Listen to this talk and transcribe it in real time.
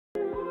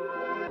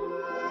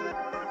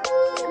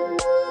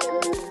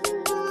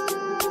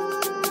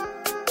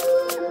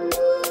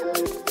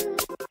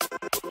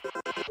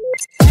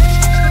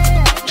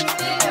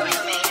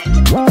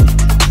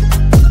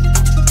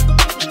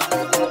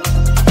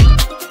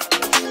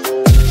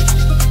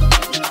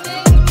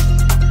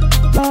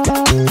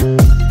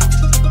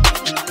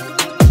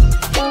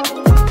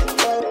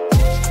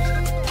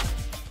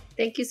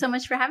you so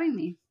much for having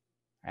me.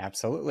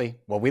 Absolutely.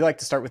 Well, we like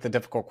to start with the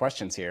difficult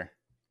questions here.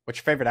 What's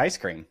your favorite ice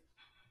cream?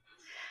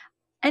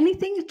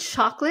 Anything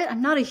chocolate.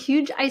 I'm not a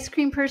huge ice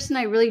cream person.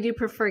 I really do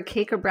prefer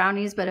cake or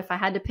brownies, but if I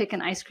had to pick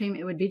an ice cream,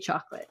 it would be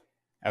chocolate.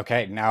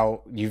 Okay,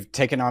 now you've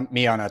taken on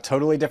me on a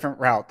totally different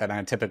route than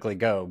I typically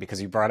go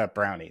because you brought up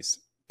brownies.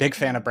 Big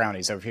fan of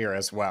brownies over here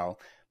as well.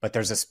 But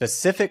there's a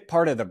specific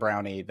part of the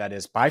brownie that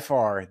is by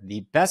far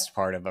the best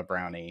part of a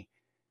brownie.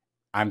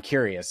 I'm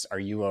curious, are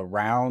you a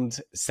round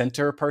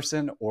center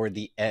person or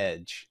the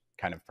edge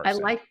kind of I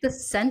person? like the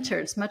center.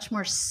 It's much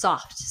more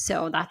soft.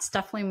 So that's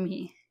definitely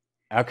me.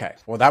 Okay,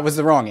 well, that was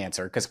the wrong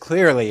answer because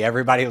clearly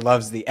everybody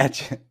loves the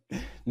edge.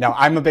 No,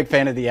 I'm a big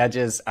fan of the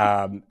edges.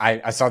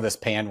 I saw this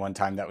pan one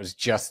time that was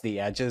just the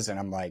edges, and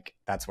I'm like,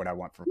 that's what I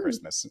want for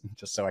Christmas,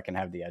 just so I can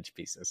have the edge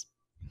pieces.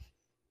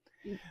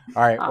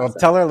 All right, well, Awesome.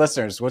 tell our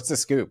listeners, what's the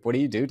scoop? What do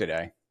you do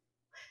today?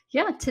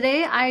 Yeah,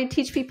 today I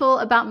teach people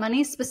about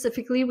money.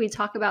 Specifically, we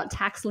talk about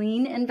tax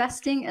lien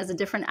investing as a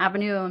different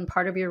avenue and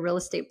part of your real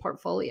estate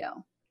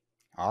portfolio.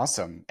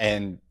 Awesome.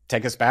 And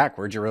take us back.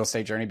 Where'd your real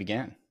estate journey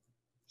begin?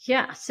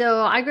 Yeah,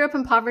 so I grew up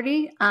in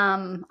poverty.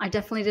 I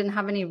definitely didn't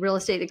have any real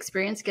estate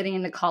experience getting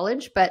into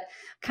college, but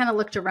kind of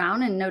looked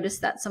around and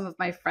noticed that some of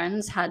my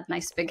friends had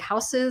nice big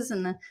houses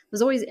and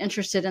was always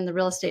interested in the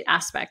real estate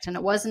aspect. And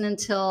it wasn't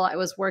until I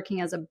was working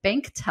as a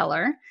bank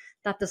teller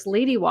that this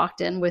lady walked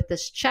in with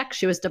this check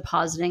she was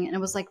depositing, and it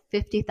was like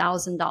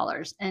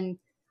 $50,000. And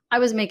I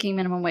was making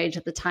minimum wage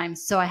at the time.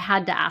 So I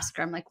had to ask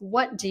her, I'm like,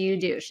 what do you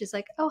do? She's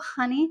like, oh,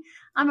 honey,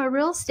 I'm a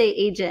real estate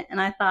agent.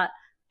 And I thought,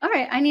 all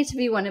right, I need to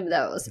be one of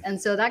those.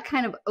 And so that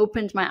kind of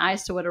opened my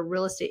eyes to what a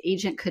real estate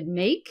agent could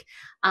make.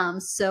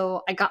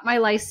 So I got my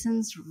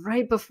license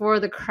right before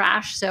the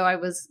crash. So I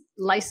was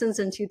licensed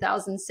in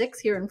 2006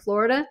 here in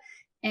Florida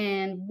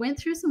and went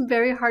through some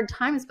very hard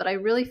times. But I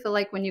really feel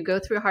like when you go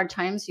through hard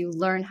times, you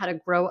learn how to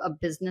grow a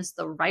business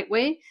the right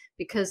way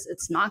because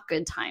it's not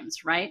good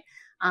times, right?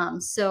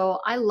 So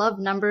I love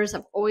numbers.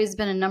 I've always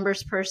been a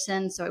numbers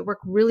person. So I work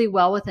really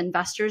well with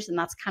investors. And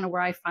that's kind of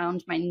where I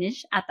found my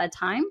niche at that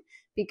time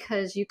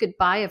because you could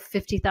buy a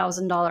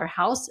 $50,000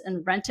 house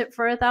and rent it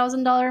for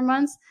 $1,000 a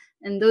month.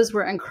 And those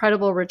were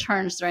incredible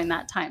returns during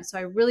that time. So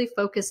I really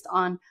focused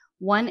on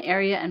one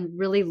area and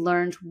really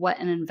learned what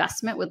an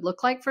investment would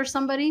look like for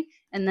somebody.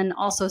 And then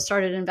also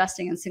started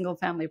investing in single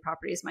family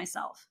properties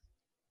myself.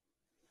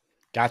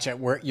 Gotcha.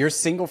 Were your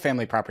single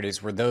family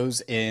properties, were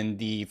those in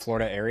the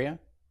Florida area?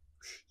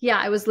 Yeah,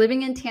 I was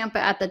living in Tampa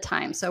at the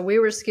time. So we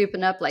were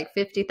scooping up like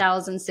 $50,000,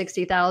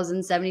 $60,000,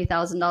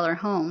 $70,000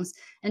 homes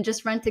and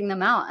just renting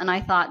them out. And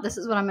I thought, this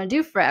is what I'm going to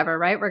do forever,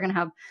 right? We're going to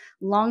have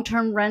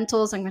long-term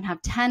rentals. I'm going to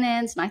have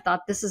tenants. And I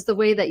thought, this is the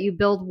way that you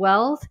build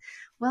wealth.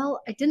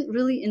 Well, I didn't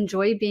really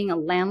enjoy being a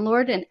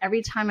landlord. And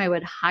every time I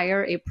would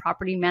hire a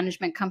property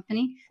management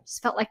company, I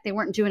just felt like they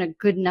weren't doing a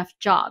good enough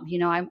job. You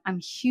know, I'm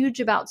huge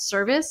about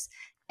service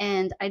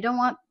and I don't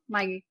want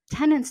my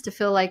tenants to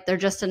feel like they're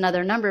just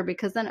another number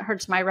because then it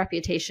hurts my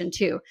reputation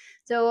too.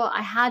 So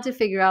I had to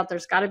figure out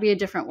there's got to be a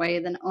different way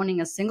than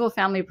owning a single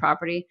family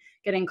property,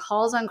 getting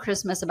calls on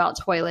Christmas about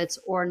toilets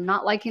or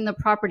not liking the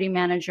property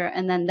manager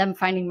and then them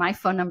finding my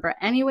phone number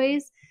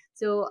anyways.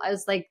 So I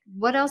was like,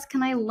 what else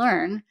can I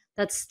learn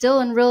that's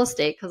still in real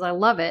estate because I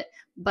love it,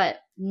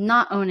 but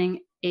not owning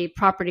a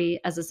property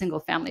as a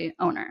single family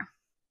owner?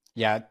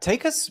 Yeah,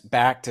 take us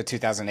back to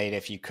 2008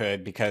 if you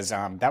could, because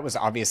that was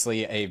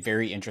obviously a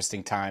very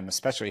interesting time,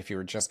 especially if you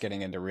were just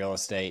getting into real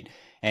estate.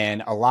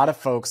 And a lot of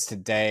folks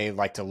today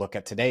like to look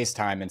at today's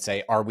time and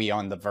say, are we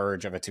on the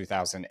verge of a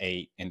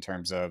 2008 in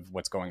terms of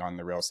what's going on in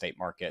the real estate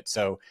market?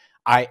 So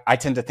I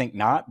tend to think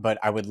not, but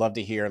I would love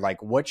to hear,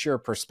 like, what's your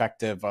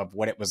perspective of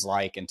what it was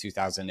like in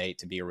 2008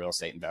 to be a real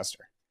estate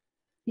investor?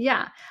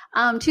 Yeah.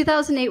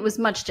 2008 was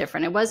much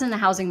different. It wasn't a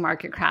housing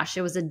market crash.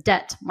 It was a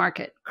debt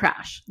market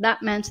crash.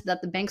 That meant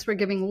that the banks were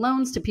giving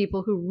loans to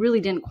people who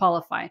really didn't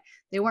qualify.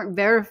 They weren't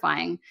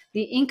verifying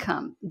the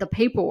income, the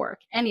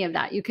paperwork, any of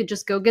that. You could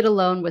just go get a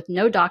loan with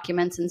no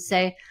documents and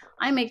say,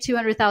 I make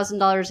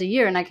 $200,000 a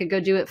year and I could go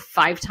do it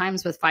 5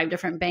 times with 5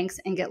 different banks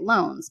and get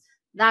loans.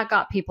 That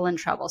got people in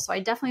trouble. So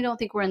I definitely don't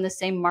think we're in the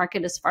same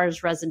market as far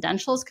as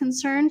residential is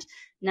concerned.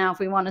 Now, if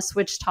we want to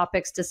switch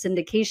topics to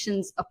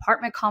syndications,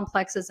 apartment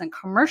complexes, and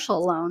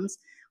commercial loans,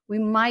 we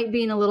might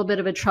be in a little bit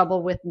of a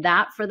trouble with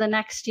that for the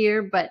next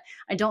year. But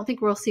I don't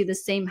think we'll see the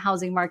same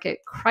housing market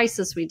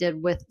crisis we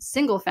did with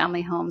single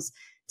family homes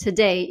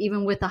today.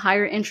 Even with the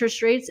higher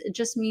interest rates, it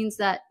just means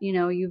that, you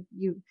know,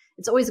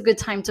 it's always a good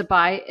time to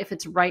buy if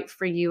it's right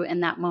for you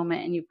in that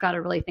moment. And you've got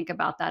to really think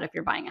about that if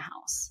you're buying a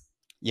house.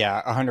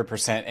 Yeah,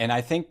 100%. And I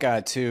think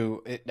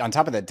too, on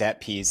top of the debt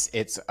piece,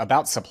 it's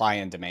about supply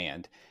and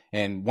demand.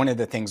 And one of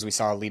the things we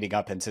saw leading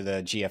up into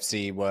the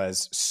GFC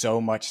was so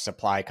much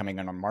supply coming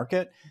on the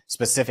market,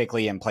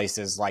 specifically in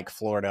places like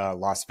Florida,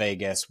 Las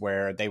Vegas,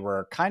 where they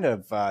were kind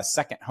of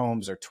second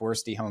homes or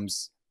touristy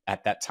homes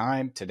at that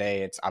time.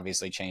 Today, it's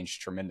obviously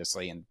changed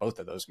tremendously in both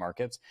of those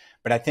markets.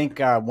 But I think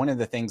one of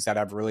the things that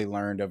I've really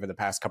learned over the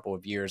past couple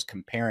of years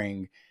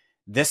comparing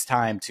this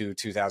time to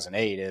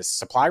 2008 is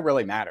supply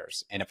really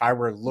matters. And if I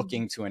were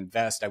looking to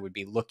invest, I would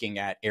be looking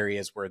at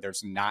areas where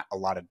there's not a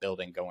lot of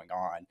building going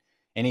on.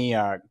 Any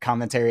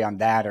commentary on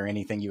that or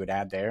anything you would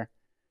add there?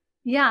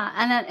 Yeah,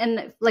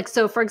 and like,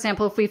 so for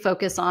example, if we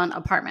focus on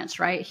apartments,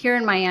 right? Here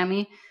in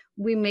Miami,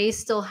 we may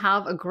still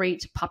have a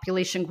great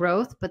population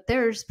growth, but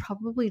there's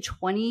probably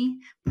 20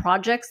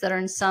 projects that are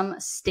in some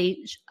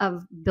stage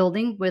of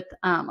building with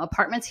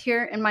apartments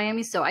here in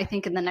Miami. So I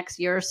think in the next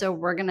year or so,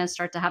 we're going to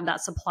start to have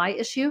that supply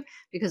issue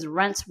because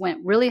rents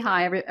went really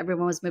high.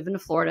 Everyone was moving to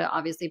Florida,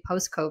 obviously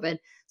post COVID.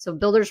 So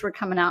builders were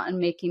coming out and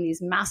making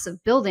these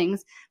massive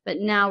buildings, but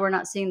now we're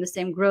not seeing the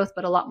same growth,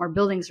 but a lot more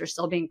buildings are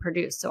still being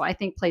produced. So I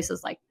think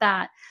places like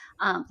that,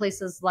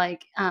 places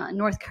like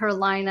North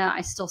Carolina,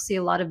 I still see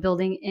a lot of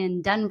building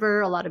in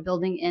Denver, a lot of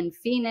building in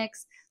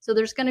Phoenix. So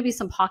there's going to be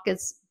some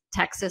pockets.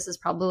 Texas is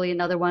probably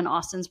another one.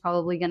 Austin's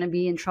probably going to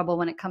be in trouble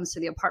when it comes to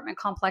the apartment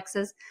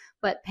complexes.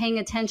 But paying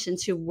attention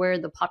to where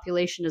the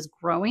population is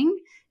growing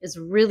is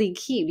really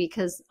key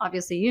because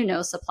obviously, you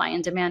know, supply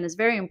and demand is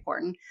very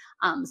important.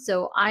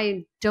 So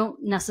I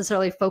don't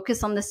necessarily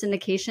focus on the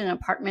syndication and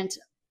apartment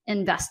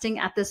investing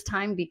at this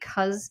time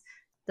because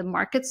the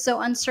market's so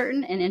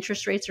uncertain and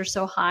interest rates are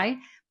so high.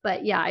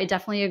 But yeah, I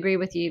definitely agree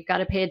with you. You've got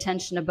to pay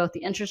attention to both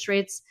the interest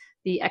rates,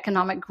 the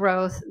economic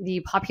growth,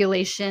 the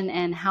population,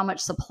 and how much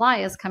supply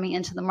is coming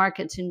into the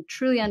market to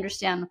truly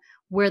understand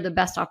where the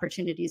best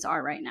opportunities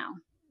are right now.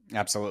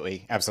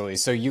 Absolutely. Absolutely.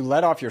 So you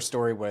led off your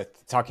story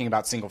with talking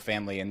about single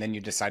family and then you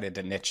decided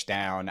to niche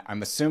down.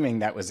 I'm assuming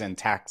that was in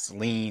tax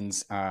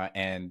liens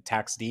and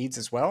tax deeds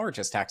as well, or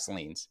just tax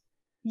liens?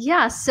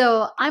 Yeah,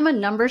 so I'm a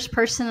numbers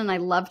person and I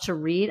love to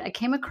read. I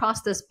came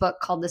across this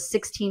book called The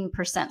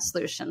 16%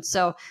 Solution.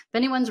 So if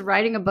anyone's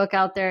writing a book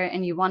out there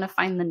and you want to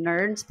find the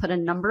nerds, put a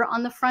number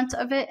on the front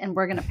of it and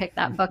we're going to pick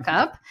that book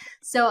up.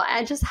 So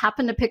I just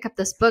happened to pick up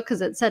this book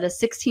because it said a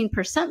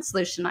 16%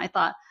 solution. I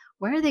thought,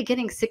 where are they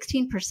getting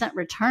 16%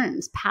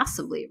 returns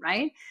passively,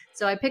 right?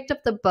 So I picked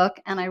up the book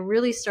and I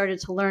really started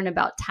to learn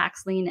about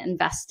tax lien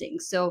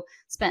investing. So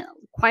spent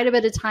quite a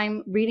bit of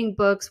time reading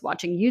books,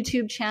 watching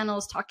YouTube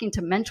channels, talking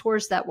to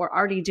mentors that were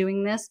already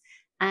doing this.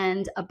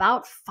 And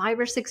about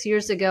 5 or 6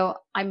 years ago,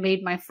 I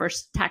made my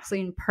first tax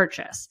lien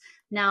purchase.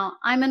 Now,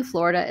 I'm in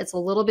Florida. It's a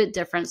little bit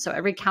different. So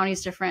every county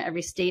is different.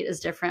 Every state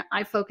is different.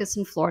 I focus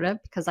in Florida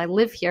because I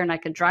live here and I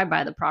could drive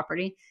by the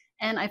property.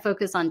 And I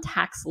focus on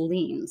tax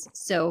liens.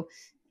 So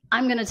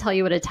I'm going to tell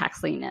you what a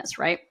tax lien is,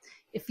 right?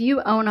 If you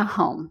own a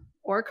home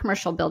or a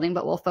commercial building,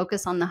 but we'll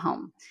focus on the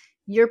home,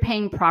 you're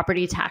paying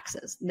property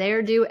taxes.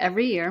 They're due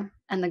every year,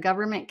 and the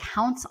government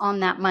counts on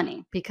that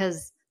money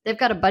because they've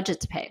got a budget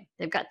to pay.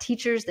 They've got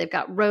teachers, they've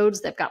got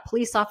roads, they've got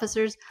police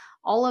officers.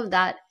 All of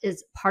that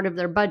is part of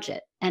their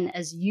budget. And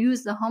as you,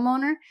 as the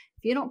homeowner,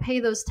 if you don't pay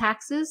those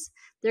taxes,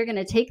 they're going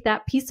to take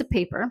that piece of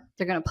paper,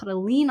 they're going to put a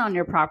lien on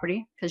your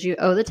property because you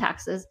owe the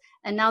taxes,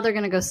 and now they're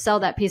going to go sell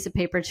that piece of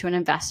paper to an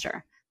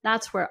investor.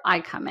 That's where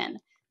I come in.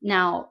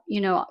 Now,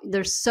 you know,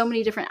 there's so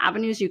many different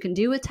avenues you can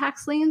do with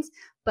tax liens,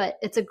 but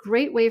it's a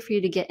great way for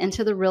you to get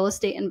into the real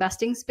estate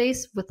investing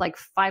space with like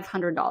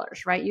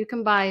 $500, right? You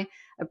can buy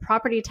a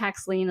property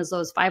tax lien as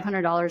low as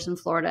 $500 in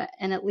Florida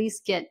and at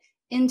least get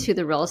into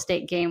the real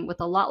estate game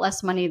with a lot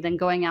less money than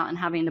going out and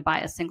having to buy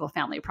a single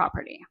family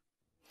property.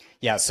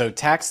 Yeah, so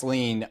tax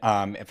lien,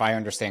 if I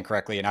understand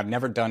correctly, and I've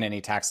never done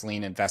any tax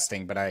lien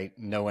investing, but I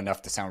know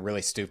enough to sound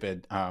really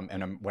stupid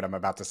in what I'm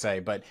about to say.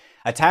 But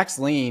a tax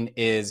lien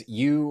is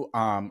you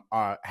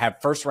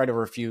have first right of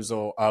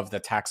refusal of the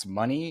tax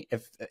money,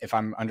 if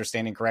I'm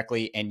understanding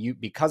correctly, and you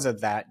because of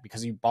that,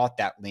 because you bought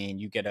that lien,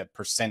 you get a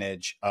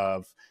percentage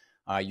of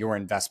your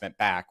investment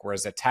back.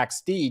 Whereas a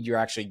tax deed, you're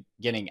actually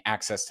getting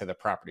access to the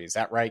property. Is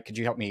that right? Could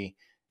you help me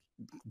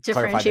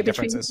clarify the Differentiate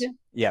between the differences? two?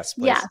 Yes,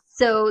 please. Yeah.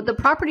 So the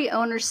property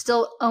owner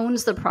still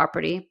owns the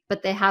property,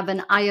 but they have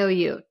an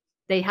IOU.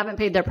 They haven't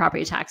paid their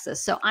property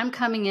taxes. So I'm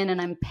coming in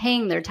and I'm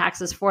paying their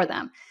taxes for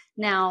them.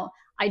 Now,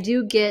 I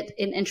do get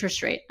an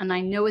interest rate, and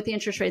I know what the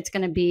interest rate is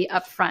going to be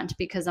up front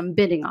because I'm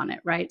bidding on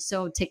it, right?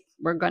 So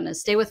we're going to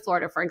stay with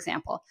Florida, for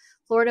example.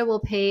 Florida will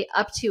pay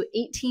up to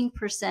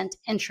 18%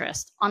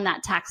 interest on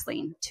that tax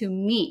lien to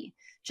me,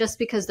 just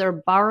because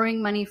they're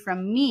borrowing money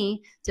from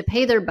me to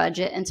pay their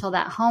budget until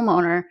that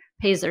homeowner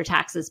pays their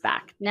taxes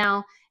back.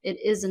 Now, it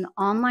is an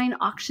online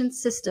auction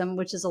system,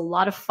 which is a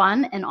lot of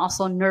fun and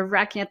also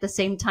nerve-wracking at the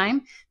same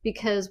time,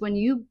 because when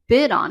you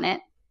bid on it,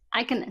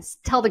 I can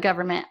tell the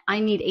government I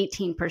need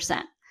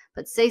 18%.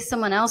 But say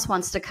someone else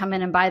wants to come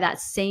in and buy that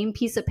same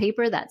piece of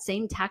paper, that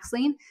same tax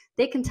lien,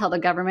 they can tell the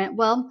government,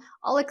 well,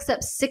 I'll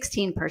accept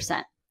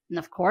 16%. And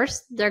of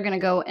course, they're going to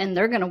go and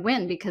they're going to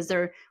win because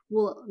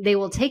they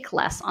will take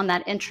less on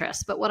that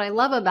interest. But what I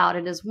love about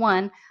it is,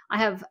 one, I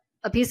have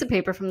a piece of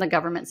paper from the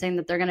government saying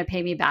that they're going to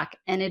pay me back,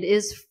 and it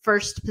is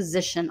first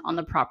position on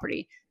the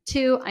property.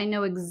 Two, I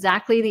know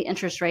exactly the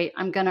interest rate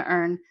I'm going to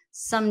earn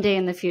someday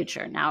in the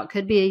future. Now, it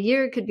could be a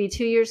year, it could be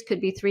 2 years,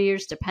 could be 3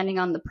 years, depending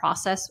on the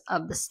process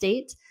of the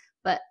state.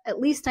 But at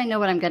least I know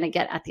what I'm going to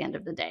get at the end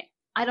of the day.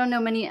 I don't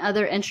know many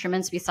other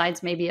instruments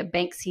besides maybe a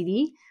bank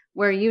CD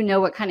where you know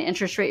what kind of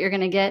interest rate you're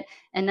going to get.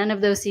 And none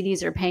of those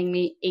CDs are paying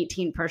me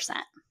 18%.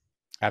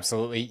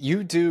 Absolutely.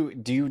 Do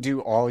you do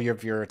all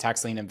of your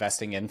tax lien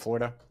investing in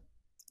Florida?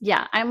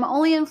 Yeah, I'm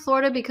only in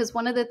Florida because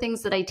one of the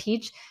things that I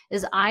teach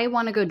is I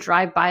want to go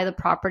drive by the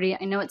property.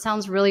 I know it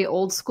sounds really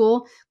old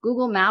school.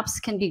 Google Maps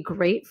can be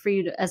great for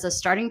you as a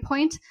starting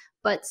point.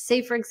 But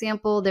say, for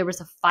example, there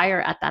was a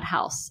fire at that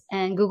house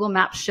and Google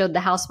Maps showed the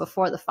house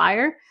before the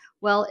fire.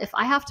 Well, if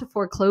I have to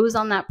foreclose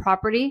on that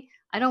property,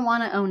 I don't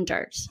want to own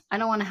dirt. I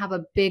don't want to have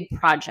a big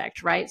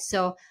project, right?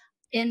 So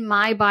in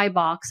my buy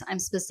box, I'm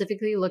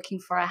specifically looking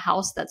for a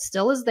house that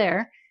still is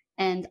there,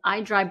 and I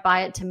drive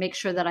by it to make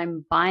sure that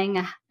I'm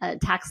buying a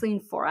tax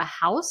lien for a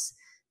house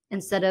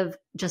instead of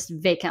just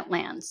vacant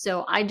land.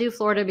 So I do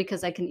Florida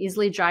because I can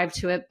easily drive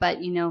to it. But,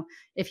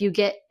 if you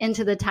get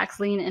into the tax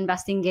lien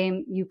investing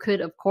game, you could,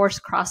 of course,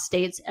 cross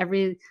states.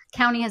 Every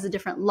county has a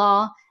different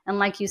law. And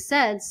like you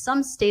said,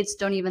 some states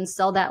don't even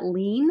sell that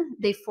lien.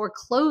 They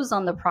foreclose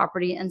on the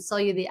property and sell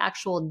you the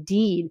actual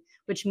deed,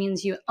 which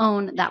means you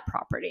own that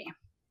property.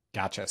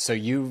 Gotcha. So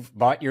you've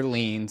bought your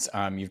liens,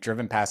 you've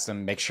driven past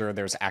them, make sure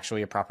there's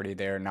actually a property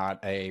there,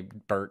 not a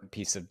burnt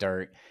piece of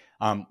dirt.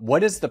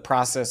 What is the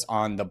process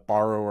on the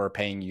borrower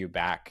paying you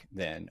back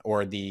then?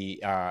 Or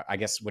I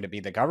guess, would it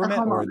be the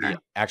government or the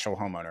actual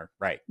homeowner?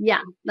 Right.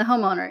 Yeah, the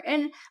homeowner.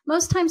 And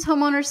most times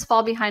homeowners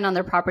fall behind on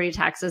their property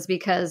taxes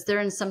because they're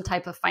in some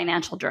type of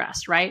financial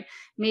duress, right?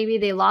 Maybe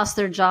they lost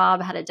their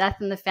job, had a death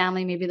in the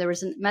family, maybe there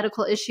was a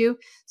medical issue.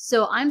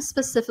 So I'm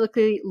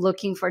specifically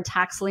looking for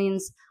tax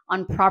liens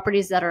on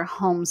properties that are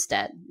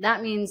homestead.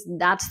 That means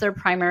that's their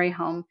primary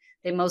home.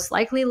 They most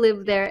likely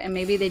live there, and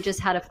maybe they just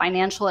had a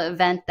financial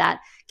event that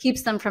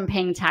keeps them from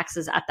paying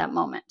taxes at that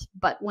moment.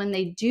 But when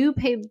they do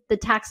pay the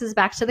taxes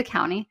back to the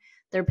county,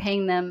 they're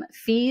paying them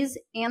fees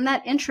and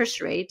that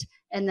interest rate.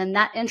 And then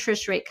that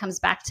interest rate comes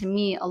back to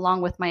me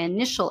along with my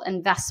initial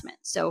investment.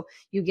 So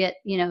you get,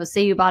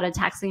 say you bought a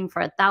tax lien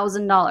for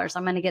 $1,000.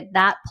 I'm going to get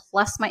that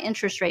plus my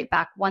interest rate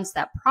back once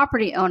that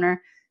property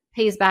owner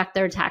pays back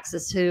their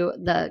taxes to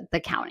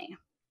the county.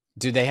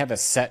 Do they have a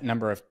set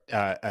number of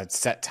a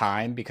set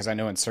time? Because I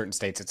know in certain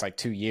states it's like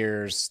 2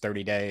 years,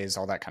 30 days,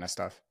 all that kind of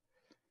stuff.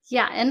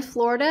 Yeah, in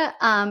Florida,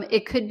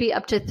 it could be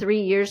up to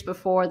 3 years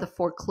before the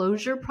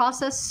foreclosure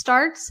process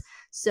starts.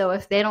 So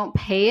if they don't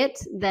pay it,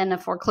 then a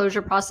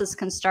foreclosure process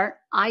can start.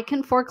 I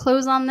can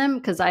foreclose on them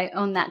because I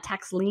own that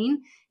tax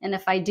lien. And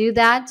if I do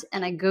that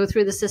and I go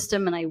through the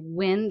system and I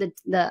win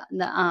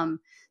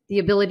the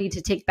ability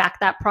to take back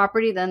that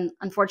property, then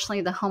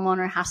unfortunately the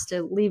homeowner has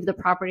to leave the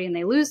property and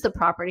they lose the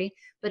property.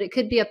 But it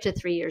could be up to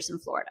 3 years in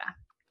Florida.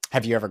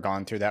 Have you ever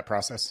gone through that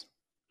process?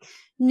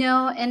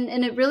 No,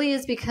 and it really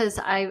is because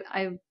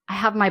I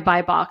have my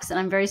buy box and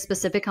I'm very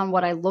specific on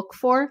what I look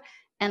for.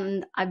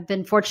 And I've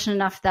been fortunate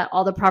enough that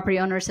all the property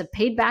owners have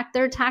paid back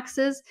their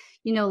taxes.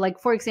 Like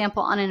for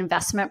example, on an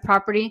investment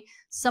property,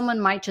 someone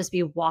might just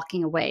be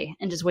walking away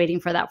and just waiting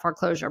for that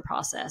foreclosure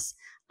process.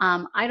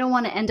 I don't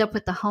want to end up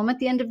with the home at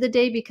the end of the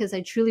day because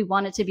I truly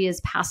want it to be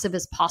as passive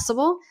as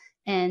possible.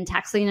 And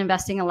tax lien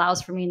investing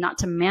allows for me not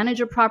to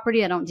manage a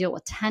property. I don't deal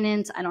with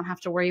tenants. I don't have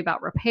to worry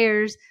about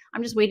repairs.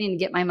 I'm just waiting to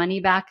get my money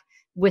back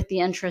with the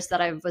interest that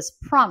I was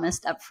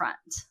promised up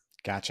front.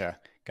 Gotcha.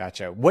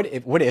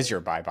 What is your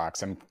buy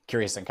box? I'm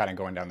curious and kind of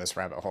going down this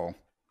rabbit hole.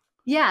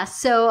 Yeah.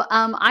 So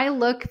I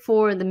look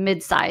for the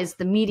mid-size,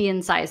 the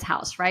median size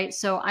house, right?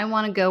 So I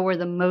want to go where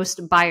the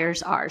most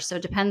buyers are. So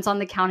it depends on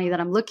the county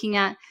that I'm looking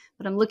at,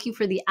 but I'm looking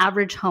for the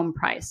average home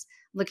price.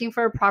 I'm looking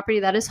for a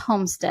property that is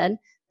homestead,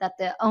 that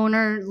the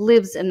owner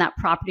lives in that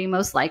property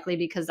most likely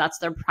because that's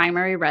their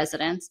primary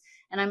residence.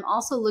 And I'm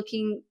also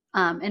looking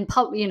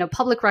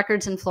public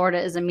records in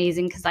Florida is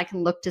amazing because I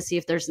can look to see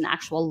if there's an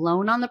actual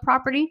loan on the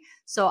property.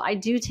 So I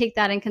do take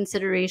that in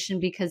consideration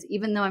because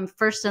even though I'm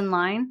first in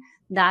line,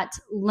 that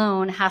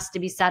loan has to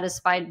be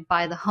satisfied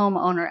by the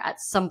homeowner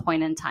at some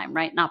point in time,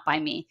 right? Not by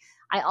me.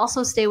 I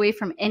also stay away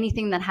from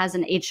anything that has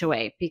an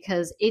HOA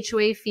because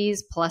HOA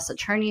fees plus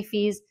attorney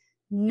fees,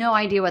 no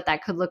idea what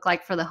that could look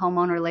like for the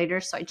homeowner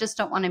later. So I just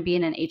don't want to be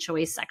in an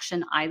HOA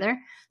section either.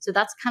 So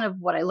that's kind of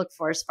what I look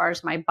for as far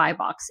as my buy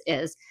box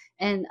is.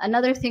 And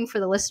another thing for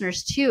the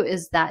listeners too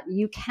is that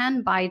you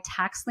can buy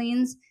tax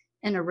liens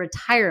in a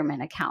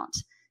retirement account.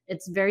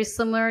 It's very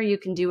similar. You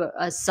can do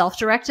a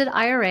self-directed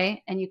IRA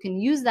and you can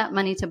use that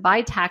money to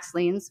buy tax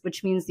liens,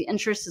 which means the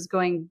interest is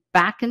going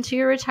back into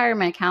your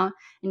retirement account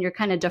and you're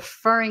kind of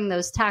deferring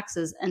those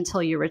taxes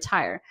until you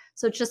retire.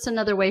 So it's just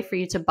another way for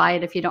you to buy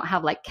it if you don't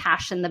have like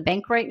cash in the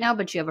bank right now,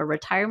 but you have a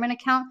retirement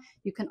account.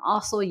 You can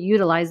also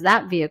utilize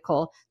that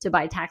vehicle to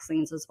buy tax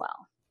liens as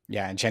well.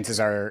 Yeah, and chances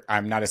are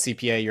I'm not a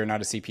CPA, you're not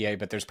a CPA,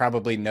 but there's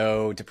probably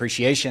no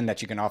depreciation that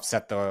you can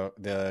offset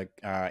the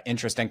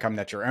interest income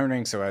that you're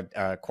earning. So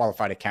a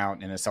qualified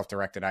account and a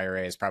self-directed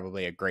IRA is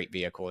probably a great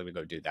vehicle to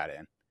go do that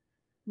in.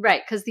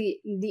 Right, because the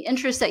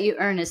interest that you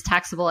earn is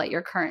taxable at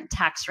your current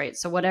tax rate.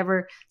 So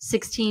whatever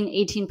 16,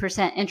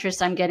 18%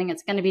 interest I'm getting,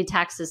 it's going to be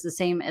taxed as the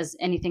same as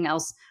anything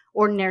else,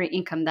 ordinary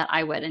income that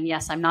I would. And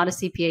yes, I'm not a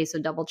CPA, so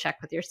double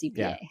check with your CPA.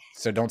 Yeah,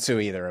 so don't sue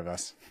either of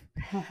us.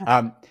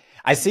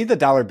 I see the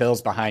dollar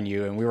bills behind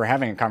you, and we were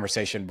having a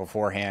conversation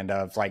beforehand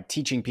of like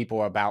teaching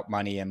people about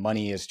money, and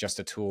money is just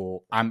a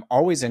tool. I'm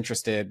always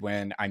interested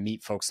when I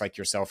meet folks like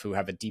yourself who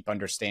have a deep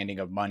understanding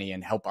of money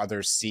and help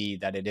others see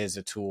that it is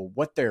a tool,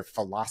 what their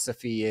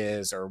philosophy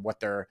is, or what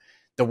the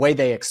way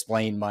they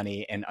explain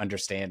money and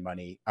understand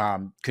money.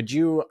 Could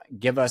you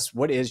give us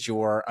what is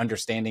your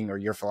understanding or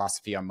your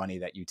philosophy on money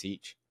that you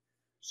teach?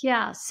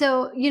 Yeah.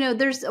 So,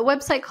 there's a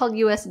website called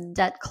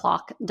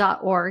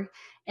usdebtclock.org,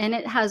 and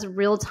it has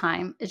real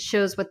time. It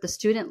shows what the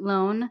student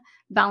loan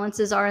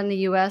balances are in the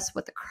US,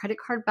 what the credit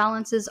card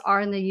balances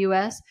are in the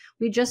US.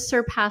 We just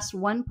surpassed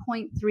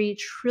 $1.3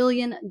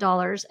 trillion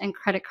in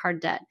credit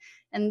card debt.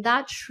 And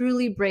that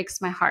truly breaks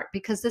my heart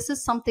because this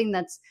is something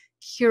that's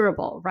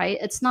curable, right?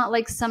 It's not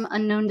like some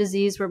unknown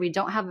disease where we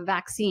don't have a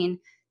vaccine.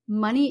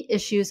 Money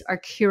issues are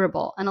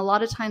curable. And a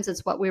lot of times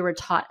it's what we were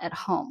taught at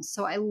home.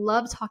 So I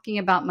love talking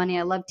about money.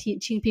 I love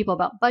teaching people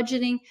about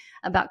budgeting,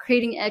 about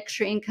creating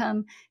extra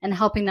income and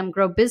helping them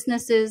grow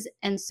businesses.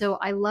 And so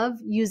I love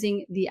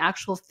using the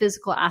actual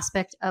physical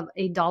aspect of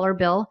a dollar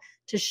bill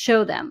to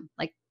show them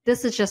like,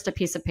 this is just a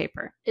piece of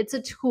paper. It's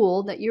a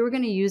tool that you are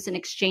going to use in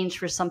exchange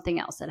for something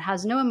else. It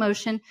has no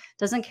emotion,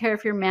 doesn't care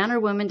if you're man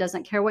or woman,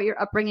 doesn't care what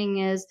your upbringing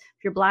is,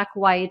 if you're black,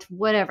 white,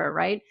 whatever,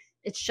 right?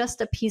 It's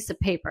just a piece of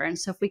paper. And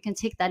so if we can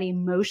take that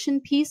emotion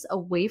piece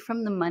away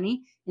from the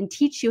money and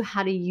teach you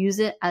how to use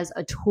it as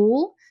a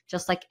tool,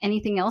 just like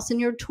anything else in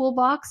your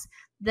toolbox,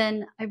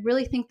 then I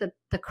really think that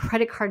the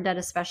credit card debt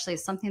especially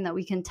is something that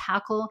we can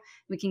tackle,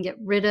 we can get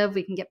rid of,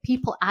 we can get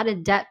people out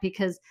of debt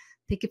because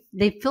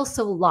they feel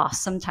so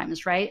lost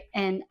sometimes, right?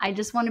 And I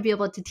just want to be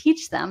able to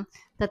teach them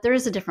that there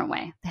is a different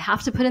way. They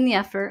have to put in the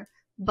effort,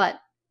 but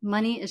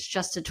money is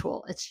just a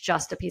tool. It's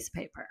just a piece of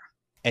paper.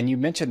 And you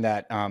mentioned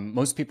that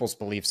most people's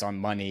beliefs on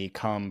money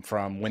come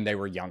from when they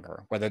were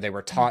younger, whether they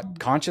were taught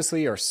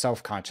consciously or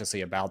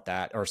self-consciously about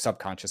that or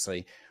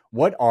subconsciously.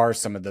 What are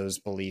some of those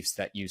beliefs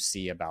that you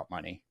see about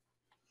money?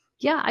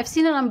 Yeah, I've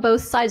seen it on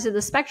both sides of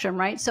the spectrum,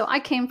 right? So I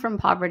came from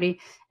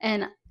poverty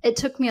and it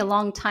took me a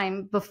long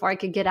time before I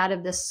could get out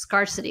of this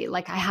scarcity.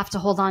 Like I have to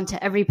hold on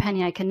to every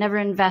penny. I can never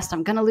invest.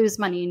 I'm going to lose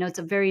money. It's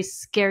a very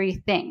scary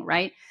thing,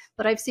 right?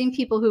 But I've seen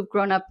people who've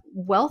grown up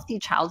wealthy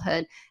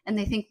childhood and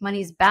they think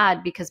money's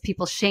bad because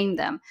people shame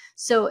them.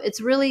 So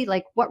it's really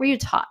like, what were you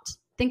taught?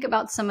 Think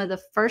about some of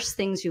the first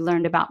things you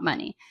learned about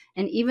money.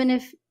 And even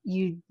if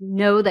you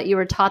know that you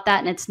were taught that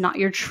and it's not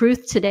your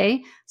truth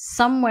today,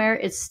 somewhere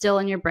it's still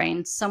in your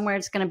brain, somewhere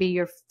it's going to be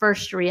your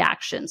first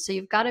reaction. So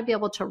you've got to be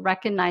able to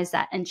recognize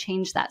that and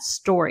change that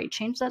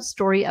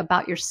story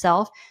about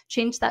yourself,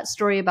 change that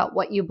story about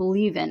what you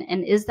believe in.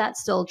 And is that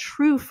still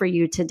true for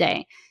you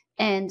today?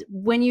 And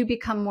when you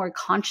become more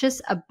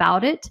conscious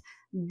about it,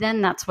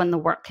 then that's when the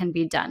work can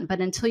be done.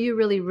 But until you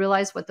really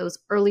realize what those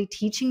early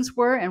teachings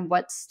were and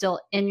what's still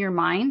in your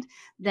mind,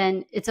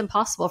 then it's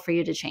impossible for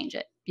you to change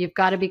it. You've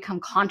got to become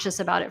conscious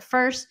about it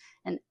first.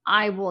 And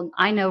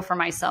I know for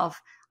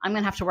myself, I'm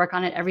going to have to work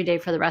on it every day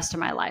for the rest of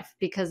my life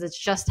because it's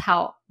just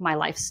how my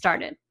life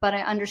started. But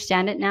I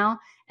understand it now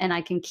and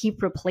I can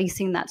keep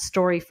replacing that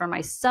story for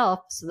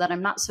myself so that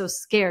I'm not so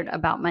scared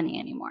about money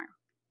anymore.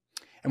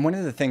 And one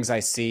of the things I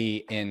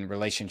see in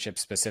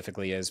relationships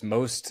specifically is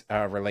most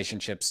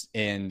relationships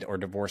end or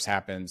divorce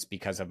happens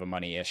because of a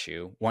money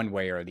issue, one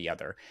way or the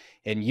other.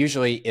 And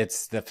usually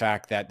it's the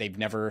fact that they've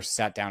never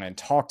sat down and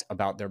talked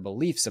about their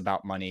beliefs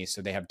about money.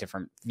 So they have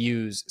different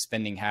views,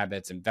 spending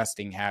habits,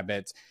 investing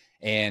habits,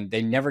 and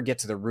they never get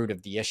to the root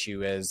of the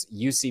issue is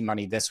you see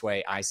money this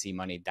way, I see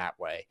money that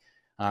way.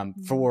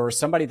 For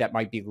somebody that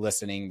might be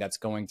listening that's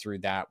going through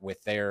that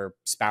with their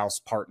spouse,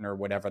 partner,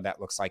 whatever that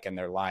looks like in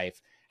their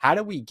life, how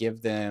do we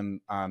give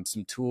them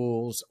some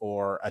tools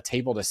or a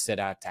table to sit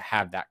at to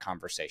have that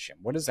conversation?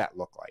 What does that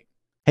look like?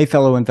 Hey,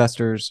 fellow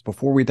investors,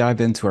 before we dive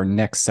into our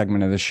next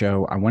segment of the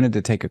show, I wanted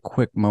to take a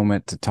quick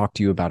moment to talk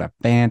to you about a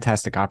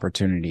fantastic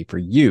opportunity for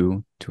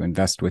you to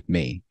invest with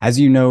me. As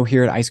you know,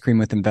 here at Ice Cream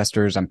with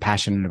Investors, I'm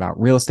passionate about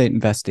real estate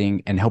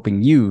investing and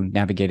helping you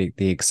navigate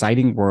the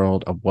exciting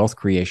world of wealth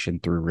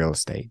creation through real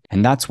estate.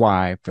 And that's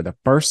why, for the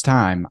first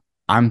time,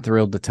 I'm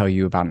thrilled to tell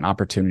you about an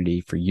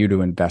opportunity for you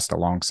to invest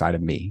alongside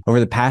of me.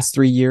 Over the past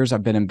 3 years,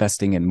 I've been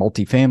investing in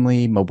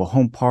multifamily, mobile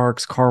home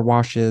parks, car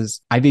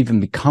washes. I've even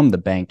become the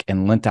bank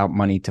and lent out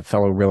money to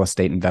fellow real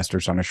estate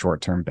investors on a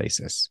short-term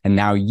basis. And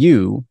now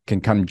you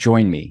can come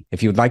join me.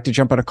 If you would like to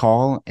jump on a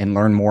call and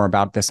learn more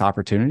about this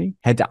opportunity,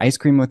 head to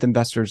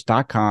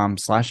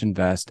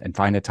icecreamwithinvestors.com/invest and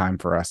find a time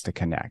for us to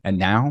connect. And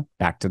now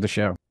back to the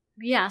show.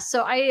 Yeah.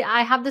 So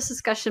I have this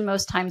discussion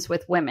most times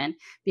with women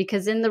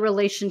because in the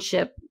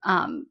relationship,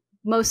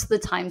 most of the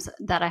times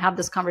that I have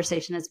this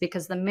conversation is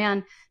because the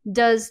man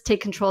does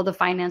take control of the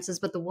finances,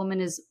 but the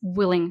woman is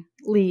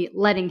willingly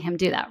letting him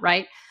do that,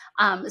 right?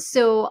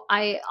 So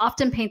I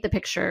often paint the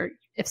picture,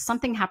 if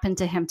something happened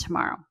to him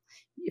tomorrow,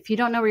 if you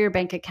don't know where your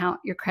bank account,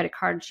 your credit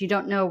cards, you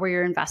don't know where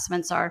your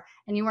investments are,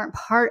 and you weren't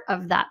part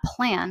of that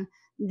plan,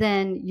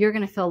 then you're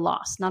going to feel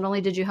lost. Not only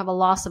did you have a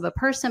loss of a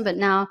person, but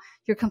now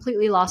you're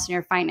completely lost in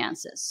your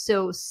finances.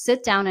 So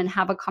sit down and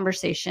have a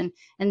conversation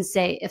and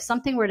say, if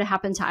something were to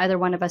happen to either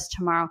one of us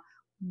tomorrow,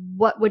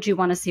 what would you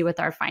want to see with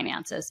our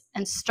finances?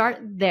 And start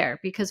there,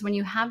 because when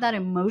you have that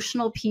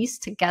emotional piece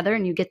together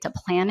and you get to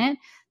plan it,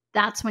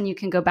 that's when you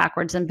can go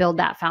backwards and build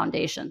that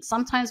foundation.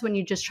 Sometimes when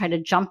you just try to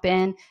jump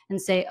in and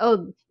say,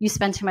 oh, you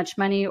spend too much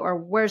money, or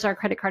where's our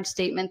credit card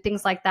statement,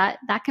 things like that,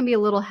 that can be a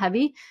little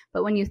heavy.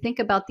 But when you think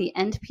about the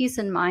end piece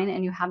in mind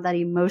and you have that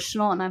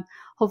emotional, and I'm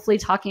hopefully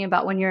talking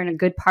about when you're in a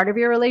good part of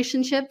your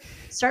relationship,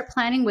 start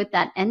planning with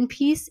that end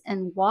piece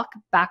and walk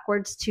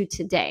backwards to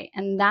today.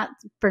 And that,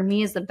 for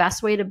me, is the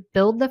best way to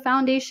build the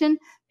foundation,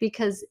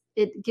 because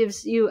it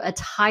gives you a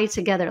tie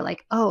together.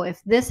 Like, oh,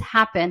 if this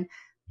happened,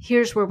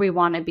 here's where we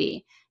want to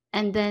be.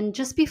 And then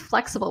just be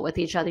flexible with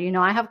each other.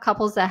 I have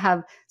couples that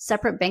have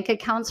separate bank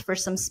accounts for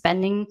some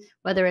spending,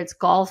 whether it's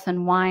golf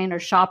and wine or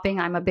shopping.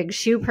 I'm a big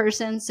shoe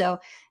person.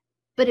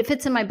 But it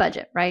fits in my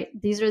budget, right?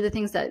 These are the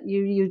things that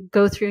you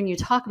go through and you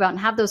talk about and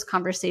have those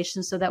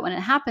conversations, so that when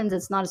it happens,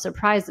 it's not a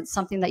surprise. It's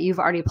something that you've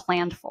already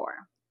planned for.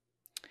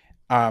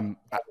 Um,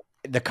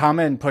 the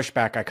common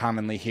pushback I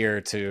commonly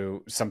hear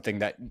to something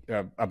that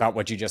about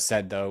what you just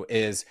said, though,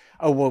 is,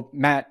 oh, well,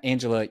 Matt,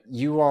 Angela,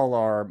 you all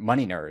are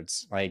money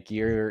nerds. Like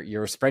you're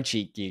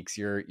spreadsheet geeks,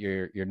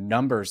 you're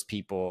numbers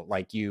people.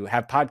 Like you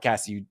have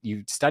podcasts,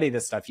 you study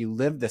this stuff, you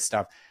live this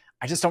stuff.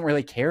 I just don't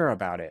really care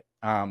about it.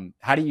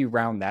 How do you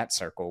round that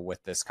circle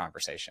with this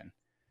conversation?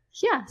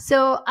 Yeah.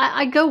 So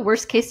I go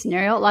worst case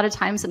scenario a lot of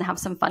times and have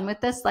some fun with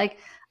this. Like,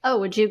 oh,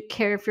 would you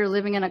care if you're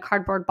living in a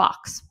cardboard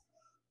box?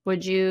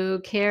 Would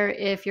you care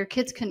if your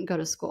kids couldn't go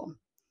to school?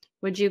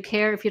 Would you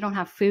care if you don't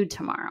have food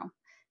tomorrow?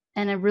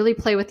 And I really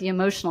play with the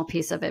emotional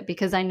piece of it,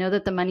 because I know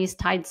that the money's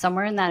tied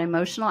somewhere in that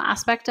emotional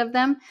aspect of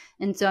them.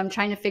 And so I'm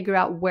trying to figure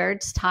out where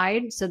it's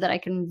tied so that I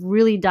can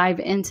really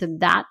dive into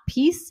that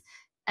piece.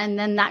 And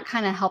then that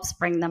kind of helps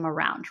bring them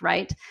around,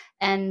 right?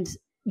 And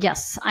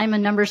yes, I'm a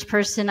numbers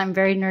person. I'm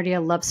very nerdy. I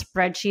love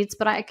spreadsheets,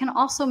 but I can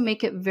also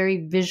make it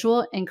very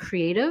visual and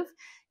creative.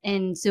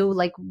 And so,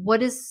 like, what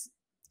does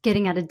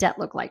getting out of debt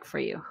look like for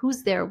you?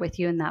 Who's there with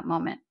you in that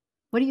moment?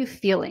 What are you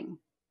feeling?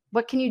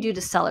 What can you do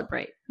to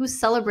celebrate? Who's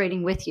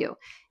celebrating with you?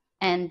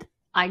 And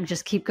I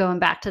just keep going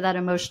back to that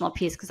emotional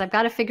piece, because I've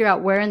got to figure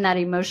out where in that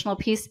emotional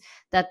piece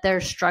that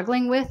they're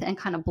struggling with and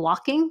kind of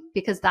blocking,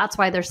 because that's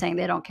why they're saying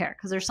they don't care,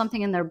 because there's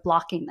something in there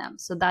blocking them.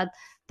 So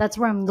that's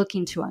where I'm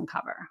looking to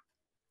uncover.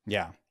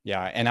 Yeah.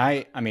 Yeah. And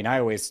I mean, I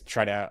always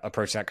try to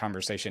approach that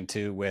conversation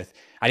too with,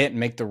 I didn't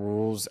make the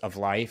rules of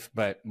life,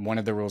 but one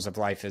of the rules of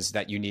life is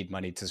that you need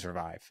money to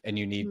survive and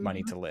you need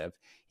money to live.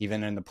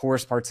 Even in the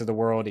poorest parts of the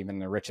world, even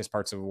the richest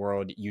parts of the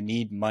world, you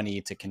need money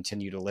to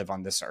continue to live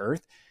on this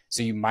earth.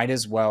 So you might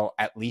as well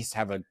at least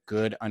have a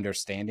good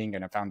understanding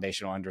and a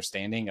foundational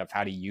understanding of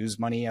how to use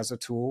money as a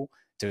tool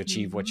to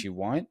achieve what you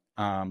want,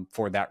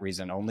 for that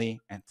reason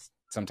only. And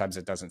sometimes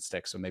it doesn't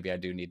stick. So maybe I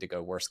do need to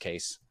go worst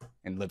case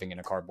and living in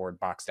a cardboard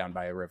box down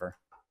by a river.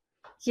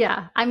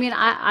 Yeah. I mean,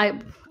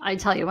 I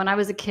tell you, when I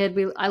was a kid,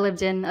 I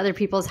lived in other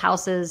people's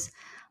houses.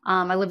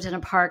 I lived in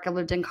a park. I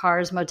lived in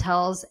cars,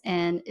 motels,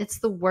 and it's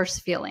the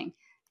worst feeling.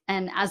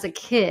 And as a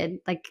kid,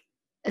 like,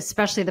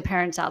 especially the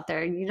parents out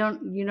there, you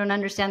don't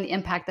understand the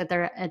impact that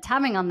it's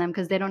having on them,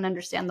 because they don't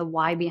understand the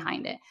why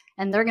behind it,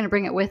 and they're going to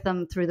bring it with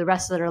them through the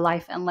rest of their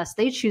life unless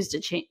they choose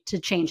to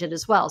change it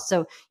as well.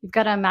 So you've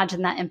got to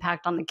imagine that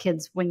impact on the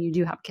kids when you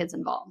do have kids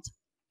involved.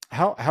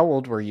 How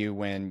old were you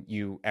when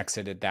you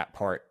exited that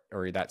part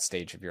or that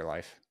stage of your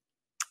life?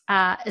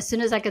 As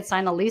soon as I could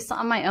sign a lease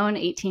on my own,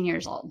 18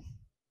 years old.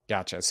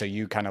 Gotcha. So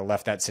you kind of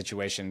left that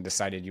situation,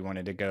 decided you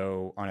wanted to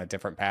go on a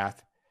different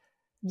path.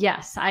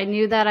 Yes, I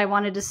knew that I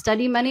wanted to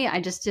study money.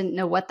 I just didn't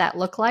know what that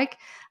looked like.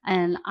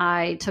 And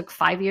I took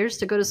 5 years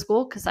to go to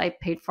school because I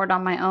paid for it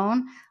on my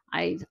own.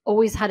 I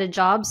always had a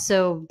job.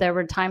 So there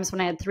were times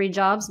when I had 3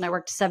 jobs and I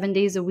worked 7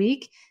 days a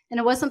week. And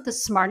it wasn't the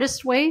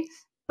smartest way,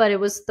 but it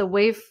was the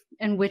way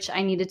in which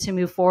I needed to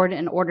move forward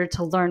in order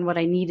to learn what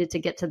I needed to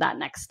get to that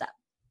next step.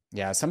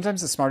 Yeah,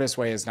 sometimes the smartest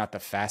way is not the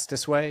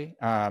fastest way.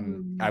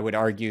 I would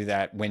argue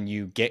that when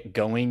you get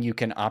going, you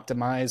can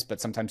optimize, but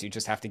sometimes you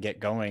just have to get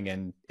going.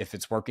 And if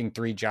it's working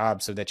 3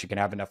 jobs so that you can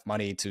have enough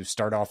money to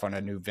start off on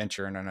a new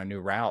venture and on a new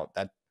route,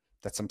 that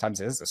sometimes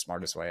is the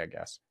smartest way, I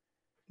guess.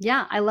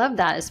 Yeah, I love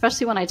that.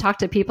 Especially when I talk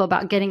to people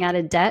about getting out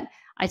of debt,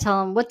 I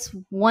tell them, what's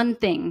one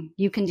thing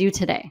you can do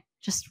today?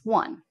 Just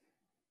one.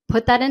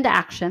 Put that into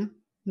action,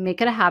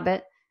 make it a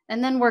habit,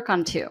 and then work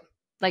on 2.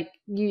 Like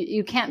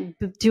you can't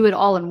do it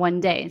all in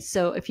one day.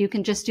 So if you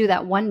can just do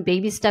that one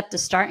baby step to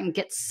start and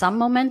get some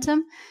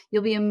momentum,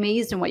 you'll be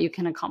amazed in what you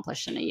can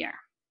accomplish in a year.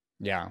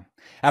 Yeah.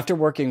 After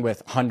working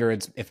with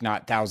hundreds, if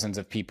not thousands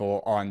of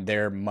people on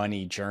their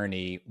money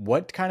journey,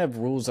 what kind of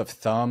rules of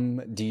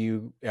thumb do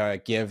you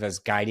give as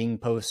guiding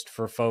post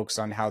for folks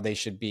on how they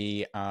should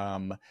be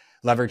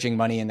leveraging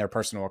money in their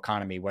personal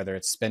economy, whether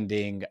it's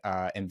spending,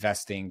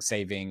 investing,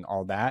 saving,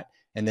 all that?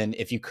 And then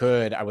if you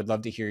could, I would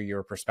love to hear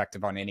your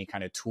perspective on any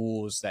kind of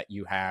tools that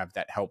you have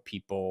that help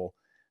people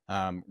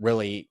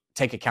really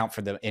take account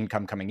for the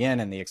income coming in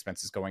and the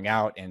expenses going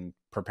out and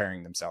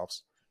preparing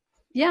themselves.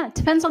 Yeah, it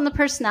depends on the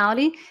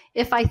personality.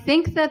 If I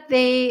think that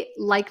they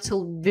like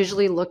to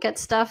visually look at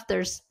stuff,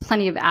 there's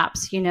plenty of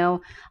apps.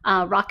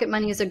 Rocket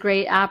Money is a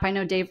great app. I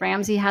know Dave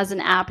Ramsey has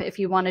an app if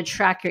you want to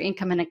track your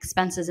income and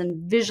expenses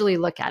and visually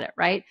look at it,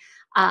 right?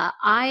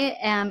 I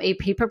am a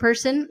paper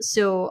person,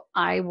 so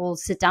I will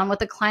sit down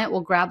with a client.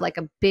 We'll grab like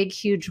a big,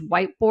 huge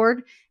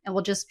whiteboard and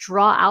we'll just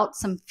draw out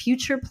some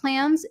future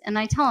plans. And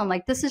I tell them,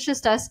 like, this is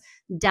just us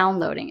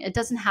downloading. It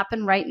doesn't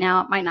happen right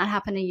now. It might not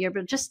happen in a year,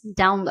 but just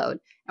download.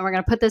 And we're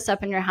going to put this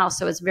up in your house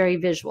so it's very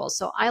visual.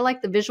 So I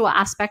like the visual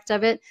aspect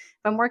of it.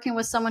 If I'm working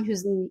with someone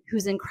who's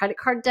in credit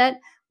card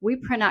debt, we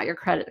print out your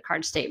credit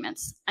card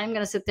statements. I'm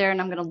going to sit there and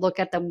I'm going to look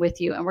at them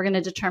with you, and we're going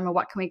to determine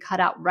what can we cut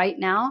out right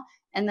now.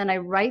 And then I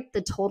write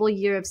the total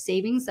year of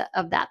savings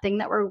of that thing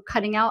that we're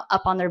cutting out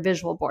up on their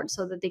visual board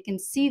so that they can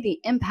see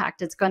the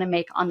impact it's going to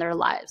make on their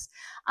lives.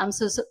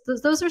 So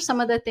those are some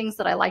of the things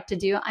that I like to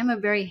do. I'm a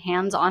very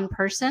hands-on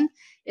person.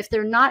 If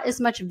they're not as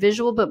much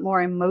visual but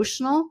more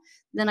emotional,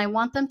 then I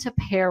want them to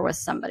pair with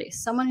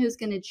someone who's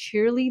going to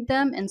cheerlead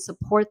them and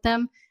support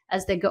them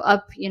as they go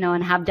up,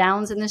 and have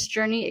downs in this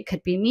journey. It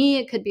could be me,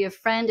 it could be a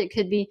friend, it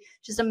could be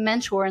just a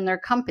mentor in their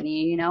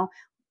company.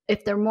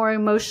 If they're more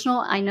emotional,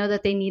 I know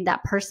that they need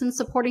that person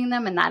supporting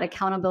them and that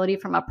accountability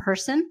from a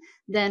person,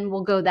 then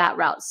we'll go that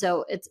route.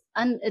 So it's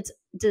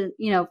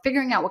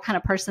figuring out what kind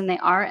of person they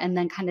are and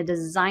then kind of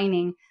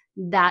designing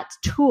that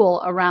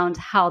tool around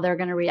how they're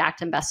going to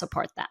react and best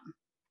support them.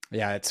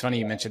 Yeah, it's funny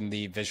you mentioned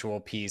the visual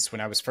piece. When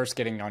I was first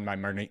getting on my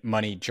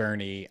money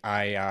journey,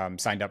 I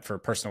signed up for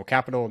Personal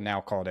Capital, now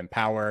called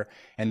Empower.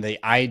 And the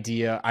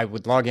idea, I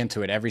would log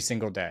into it every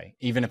single day,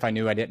 even if I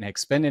knew I didn't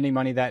expend any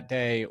money that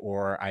day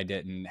or I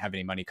didn't have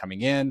any money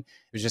coming in. It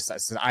was just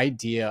this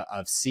idea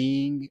of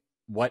seeing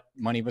what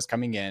money was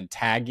coming in,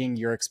 tagging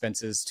your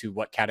expenses to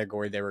what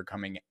category they were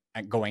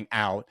going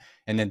out,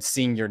 and then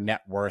seeing your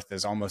net worth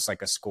as almost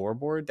like a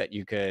scoreboard that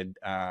you could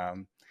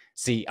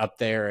see up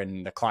there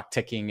and the clock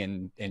ticking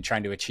and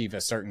trying to achieve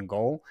a certain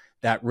goal.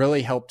 That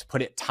really helped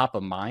put it top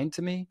of mind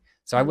to me.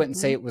 So I wouldn't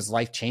say it was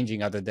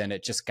life-changing, other than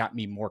it just got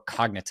me more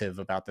cognitive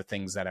about the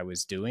things that I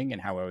was doing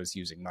and how I was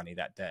using money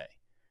that day.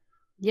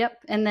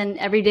 Yep. And then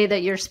every day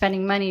that you're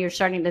spending money, you're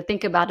starting to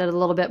think about it a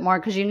little bit more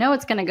because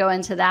it's going to go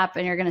into that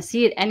and you're going to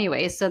see it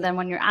anyway. So then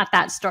when you're at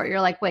that store,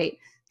 you're like, wait,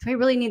 do I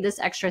really need this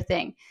extra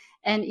thing?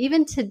 And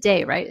even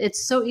today, right,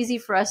 it's so easy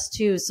for us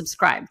to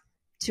subscribe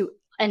to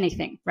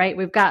anything, right?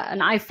 We've got an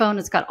iPhone,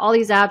 it's got all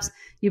these apps.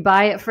 You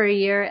buy it for a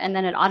year and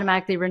then it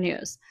automatically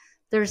renews.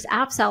 There's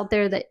apps out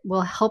there that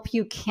will help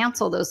you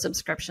cancel those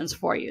subscriptions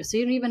for you. So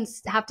you don't even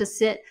have to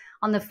sit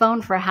on the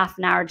phone for a half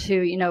an hour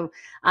to,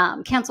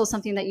 cancel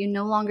something that you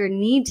no longer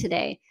need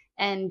today.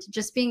 And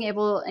just being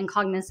able and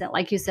cognizant,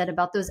 like you said,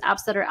 about those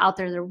apps that are out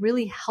there that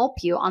really help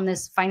you on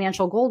this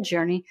financial goal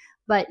journey.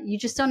 But you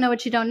just don't know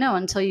what you don't know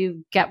until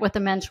you get with a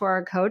mentor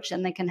or coach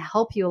and they can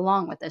help you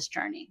along with this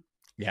journey.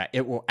 Yeah,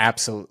 it will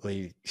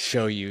absolutely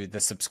show you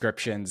the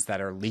subscriptions that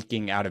are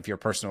leaking out of your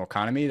personal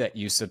economy that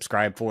you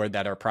subscribe for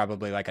that are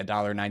probably like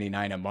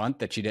 $1.99 a month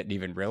that you didn't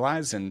even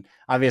realize. And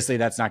obviously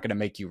that's not going to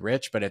make you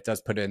rich, but it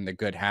does put in the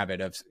good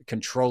habit of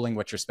controlling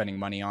what you're spending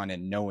money on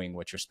and knowing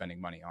what you're spending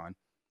money on.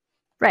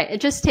 Right.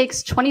 It just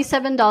takes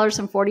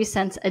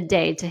 $27.40 a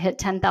day to hit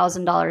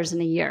 $10,000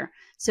 in a year.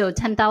 So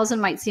 10,000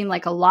 might seem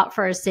like a lot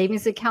for a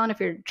savings account if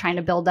you're trying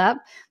to build up,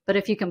 but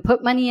if you can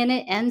put money in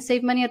it and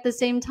save money at the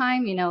same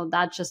time,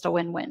 that's just a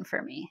win-win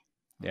for me.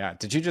 Yeah.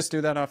 Did you just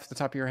do that off the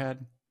top of your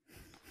head?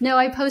 No,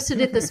 I posted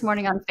it this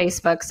morning on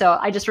Facebook, so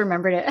I just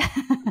remembered it.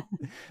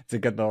 It's a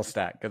good little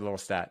stat. Good little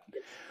stat.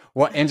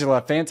 Well,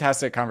 Angela,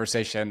 fantastic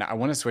conversation. I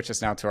want to switch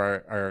us now to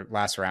our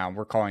last round.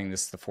 We're calling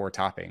this the 4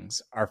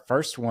 toppings. Our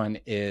first one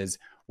is,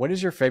 what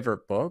is your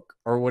favorite book,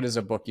 or what is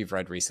a book you've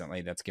read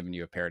recently that's given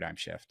you a paradigm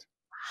shift?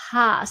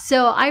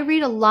 So I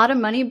read a lot of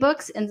money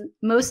books, and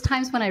most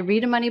times when I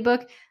read a money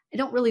book, I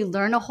don't really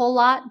learn a whole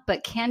lot,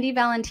 but Candy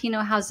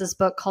Valentino has this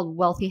book called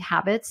Wealthy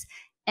Habits.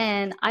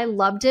 And I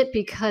loved it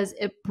because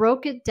it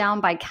broke it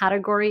down by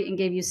category and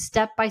gave you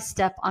step by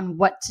step on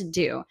what to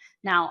do.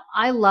 Now,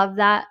 I love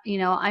that.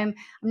 I'm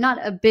not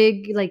a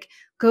big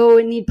go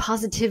and need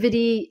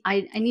positivity.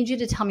 I need you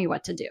to tell me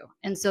what to do.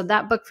 And so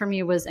that book for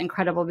me was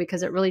incredible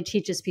because it really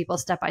teaches people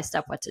step by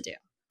step what to do.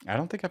 I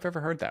don't think I've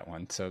ever heard that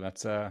one. So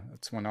that's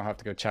one I'll have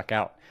to go check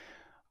out.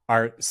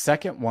 Our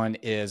second one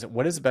is,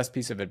 what is the best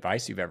piece of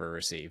advice you've ever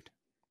received?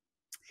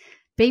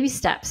 Baby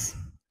steps.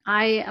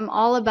 I am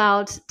all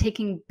about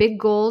taking big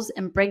goals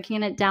and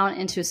breaking it down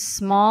into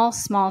small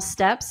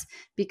steps,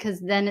 because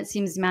then it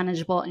seems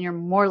manageable and you're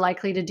more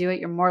likely to do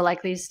it. You're more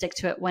likely to stick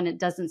to it when it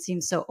doesn't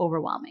seem so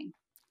overwhelming.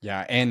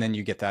 Yeah. And then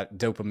you get that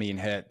dopamine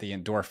hit, the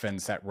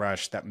endorphins that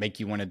rush that make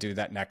you want to do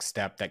that next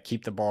step, that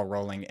keep the ball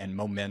rolling, and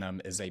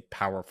momentum is a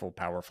powerful,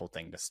 powerful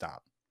thing to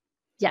stop.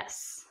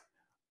 Yes.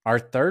 Our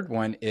third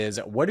one is,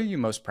 what are you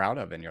most proud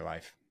of in your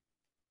life?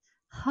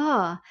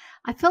 I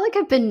feel like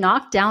I've been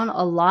knocked down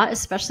a lot,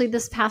 especially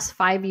this past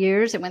 5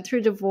 years. I went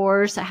through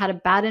divorce. I had a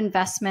bad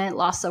investment,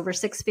 lost over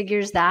 6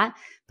 figures that.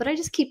 but I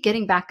just keep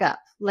getting back up.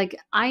 Like,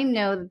 I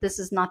know that this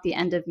is not the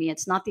end of me.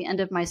 It's not the end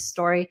of my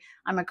story.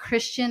 I'm a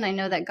Christian. I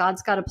know that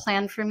God's got a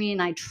plan for me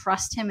and I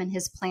trust him and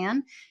his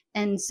plan.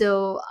 And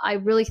so I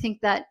really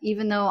think that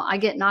even though I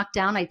get knocked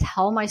down, I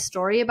tell my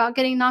story about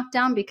getting knocked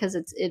down because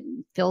it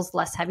feels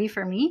less heavy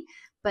for me.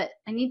 But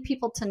I need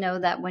people to know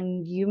that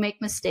when you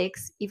make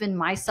mistakes, even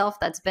myself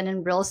that's been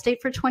in real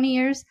estate for 20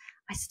 years,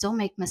 I still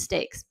make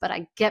mistakes, but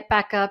I get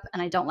back up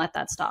and I don't let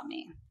that stop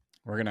me.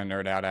 We're going to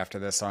nerd out after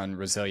this on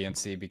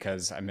resiliency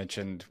because I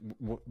mentioned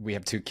we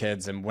have 2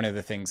 kids. And one of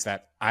the things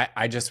that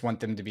I just want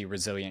them to be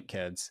resilient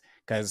kids,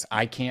 because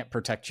I can't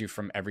protect you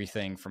from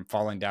everything, from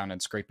falling down and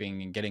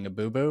scraping and getting a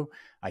boo-boo.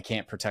 I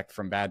can't protect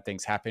from bad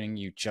things happening.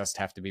 You just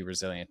have to be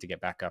resilient to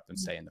get back up and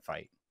stay in the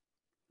fight.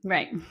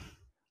 Right.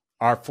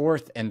 Our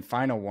fourth and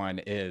final one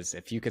is,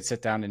 if you could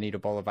sit down and eat a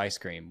bowl of ice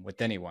cream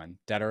with anyone,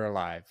 dead or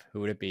alive, who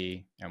would it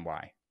be and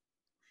why?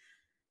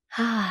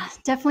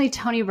 Definitely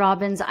Tony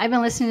Robbins. I've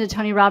been listening to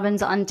Tony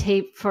Robbins on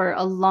tape for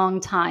a long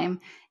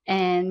time,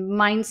 and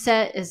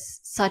mindset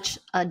is such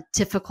a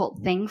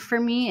difficult thing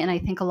for me. And I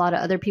think a lot of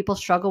other people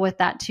struggle with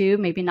that too,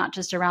 maybe not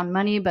just around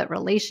money, but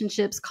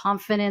relationships,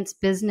 confidence,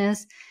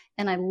 business.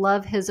 And I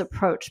love his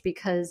approach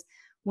because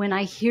when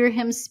I hear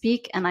him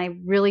speak and I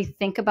really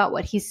think about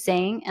what he's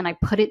saying and I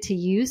put it to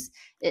use,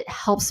 it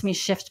helps me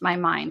shift my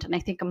mind. And I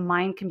think a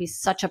mind can be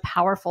such a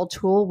powerful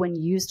tool when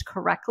used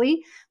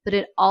correctly, but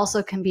it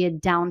also can be a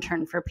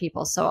downturn for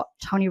people. So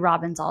Tony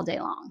Robbins all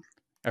day long.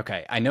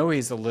 Okay, I know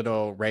he's a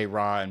little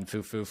rah and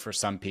foo-foo for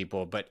some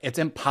people, but it's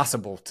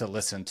impossible to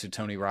listen to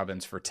Tony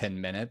Robbins for 10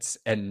 minutes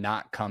and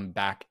not come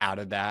back out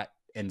of that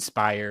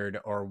inspired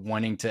or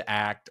wanting to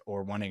act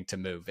or wanting to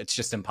move. It's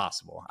just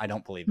impossible. I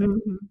don't believe it.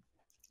 Mm-hmm.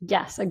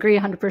 Yes, agree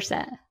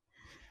 100%.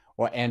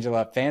 Well,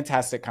 Angela,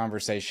 fantastic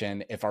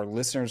conversation. If our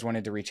listeners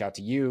wanted to reach out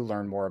to you,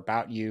 learn more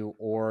about you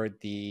or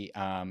the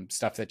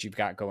stuff that you've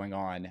got going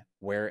on,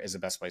 where is the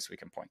best place we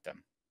can point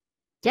them?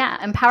 Yeah,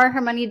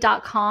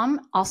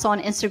 empowerhermoney.com. Also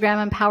on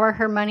Instagram,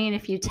 empowerhermoney. And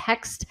if you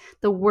text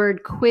the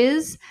word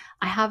quiz,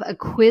 I have a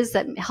quiz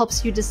that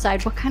helps you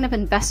decide what kind of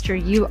investor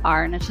you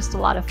are. And it's just a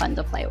lot of fun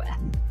to play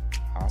with.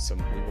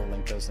 Awesome. We will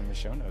link those in the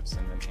show notes.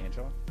 And then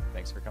Angela,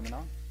 thanks for coming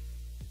on.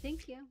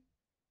 Thank you.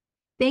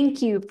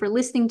 Thank you for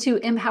listening to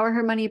Empower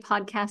Her Money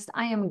podcast.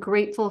 I am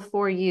grateful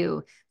for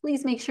you.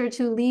 Please make sure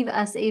to leave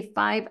us a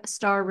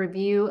 5-star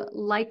review,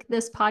 like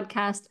this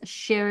podcast,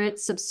 share it,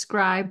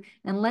 subscribe,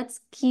 and let's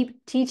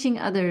keep teaching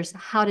others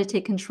how to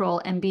take control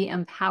and be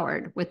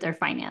empowered with their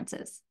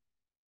finances.